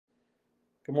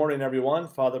Good morning, everyone.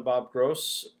 Father Bob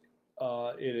Gross.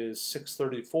 It is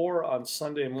 6:34 on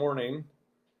Sunday morning,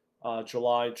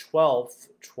 July 12th,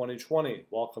 2020.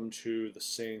 Welcome to the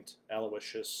St.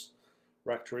 Aloysius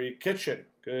Rectory Kitchen.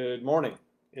 Good morning.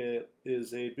 It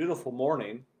is a beautiful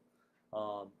morning.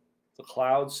 The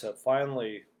clouds have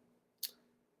finally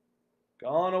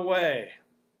gone away,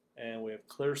 and we have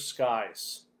clear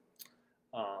skies.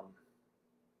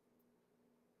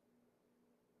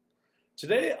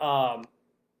 Today,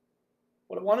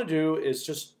 what I want to do is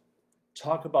just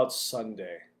talk about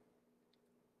Sunday.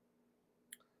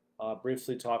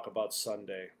 Briefly talk about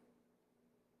Sunday.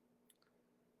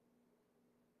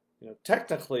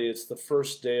 Technically, it's the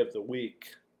first day of the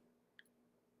week.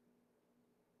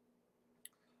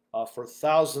 For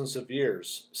thousands of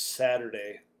years,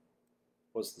 Saturday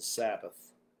was the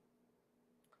Sabbath.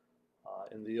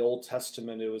 In the Old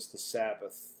Testament, it was the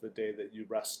Sabbath, the day that you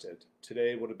rested.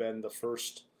 Today would have been the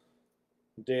first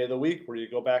day of the week where you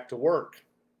go back to work.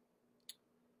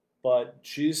 But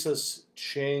Jesus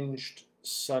changed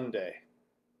Sunday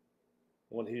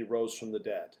when he rose from the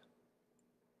dead.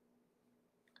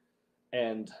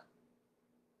 And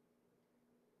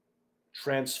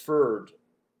transferred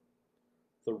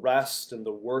the rest and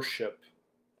the worship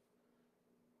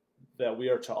that we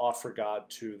are to offer God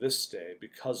to this day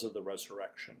because of the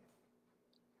resurrection.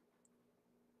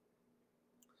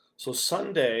 So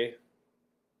Sunday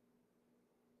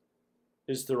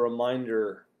is the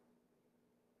reminder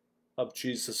of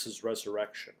Jesus'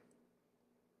 resurrection.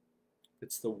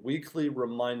 It's the weekly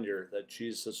reminder that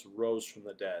Jesus rose from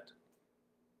the dead.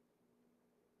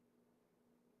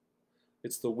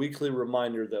 It's the weekly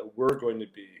reminder that we're going to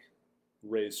be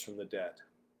raised from the dead.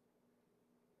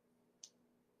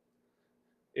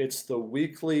 It's the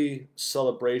weekly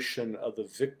celebration of the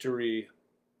victory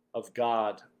of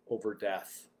God over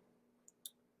death.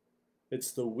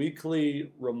 It's the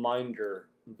weekly reminder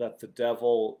that the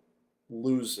devil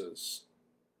loses.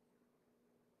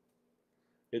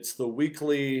 It's the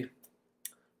weekly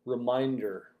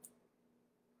reminder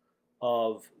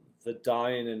of the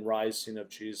dying and rising of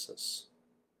Jesus.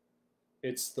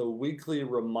 It's the weekly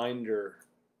reminder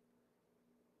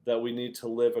that we need to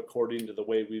live according to the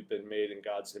way we've been made in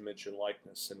God's image and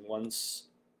likeness. And once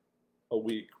a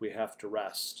week we have to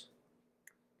rest.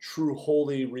 True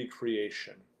holy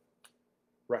recreation.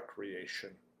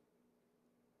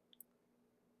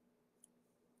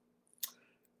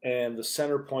 And the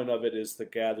center point of it is the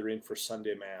gathering for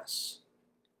Sunday Mass.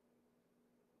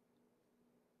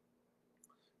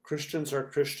 Christians are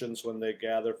Christians when they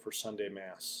gather for Sunday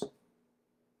Mass.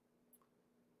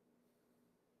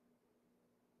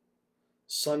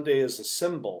 Sunday is a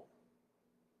symbol.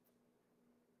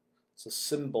 It's a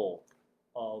symbol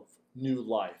of new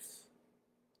life,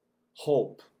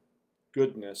 hope,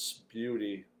 goodness,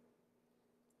 beauty,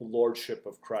 the lordship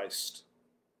of Christ.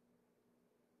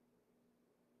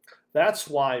 That's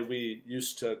why we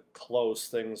used to close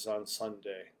things on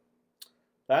Sunday.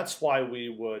 That's why we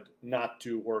would not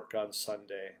do work on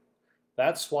Sunday.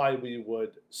 That's why we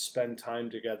would spend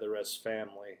time together as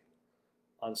family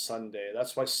on Sunday.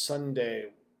 That's why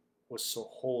Sunday was so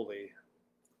holy.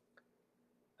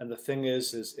 And the thing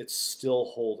is it's still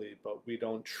holy, but we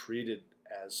don't treat it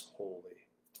as holy.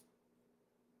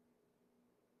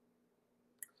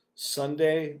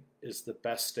 Sunday is the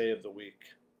best day of the week.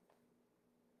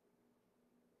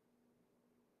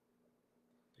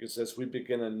 Because as we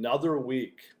begin another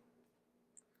week,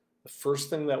 the first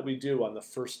thing that we do on the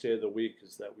first day of the week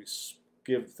is that we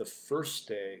give the first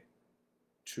day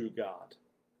to God.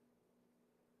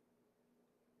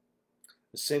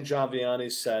 As St. John Vianney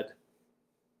said,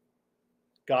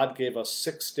 God gave us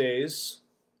 6 days,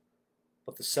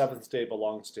 but the 7th day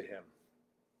belongs to him.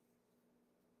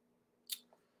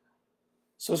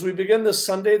 So as we begin this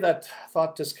Sunday, that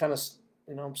thought just kind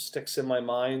of sticks in my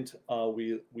mind.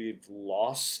 We've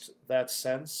lost that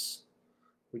sense.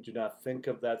 We do not think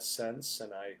of that sense,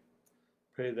 and I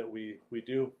pray that we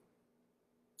do.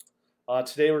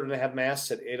 Today we're going to have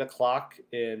Mass at 8 o'clock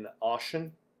in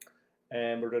Austin,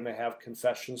 and we're going to have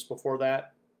confessions before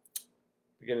that,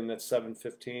 beginning at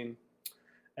 7:15.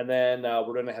 And then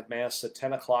we're going to have Mass at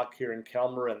 10 o'clock here in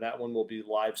Kelmer, and that one will be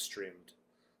live streamed.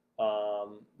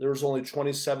 There was only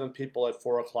 27 people at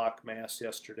 4 o'clock Mass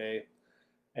yesterday,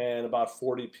 and about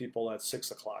 40 people at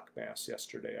 6 o'clock Mass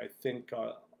yesterday. I think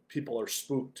people are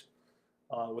spooked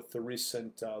with the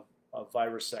recent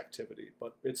virus activity,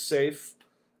 but it's safe.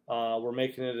 We're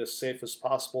making it as safe as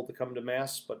possible to come to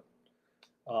Mass, but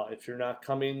if you're not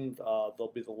coming,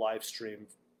 there'll be the live stream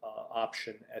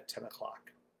option at 10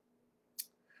 o'clock.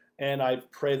 And I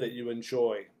pray that you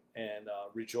enjoy and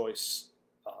rejoice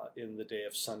in the day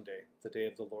of Sunday, the day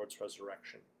of the Lord's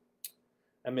resurrection.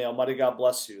 And may Almighty God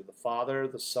bless you, the Father,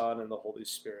 the Son, and the Holy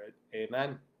Spirit.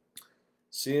 Amen.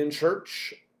 See you in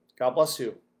church. God bless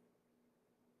you.